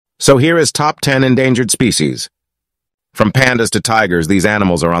So here is top 10 endangered species. From pandas to tigers, these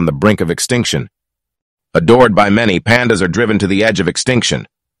animals are on the brink of extinction. Adored by many, pandas are driven to the edge of extinction.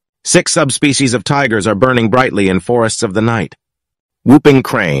 6 subspecies of tigers are burning brightly in forests of the night. Whooping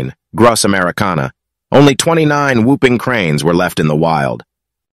crane, Grus americana. Only 29 whooping cranes were left in the wild.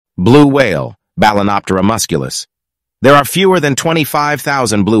 Blue whale, Balaenoptera musculus. There are fewer than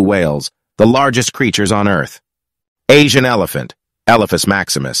 25,000 blue whales, the largest creatures on Earth. Asian elephant, Elephas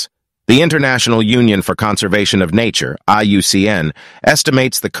maximus. The International Union for Conservation of Nature, IUCN,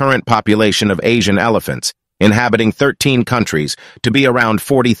 estimates the current population of Asian elephants, inhabiting 13 countries, to be around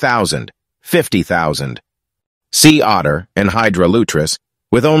 40,000, 50,000. Sea otter, Enhabited,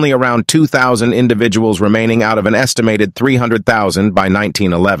 with only around 2,000 individuals remaining out of an estimated 300,000 by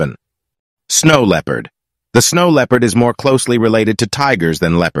 1911. Snow leopard. The snow leopard is more closely related to tigers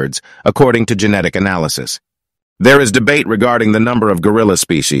than leopards, according to genetic analysis. There is debate regarding the number of gorilla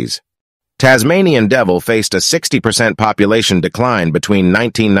species. Tasmanian devil faced a 60% population decline between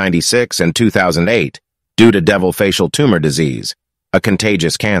 1996 and 2008 due to devil facial tumor disease, a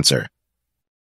contagious cancer.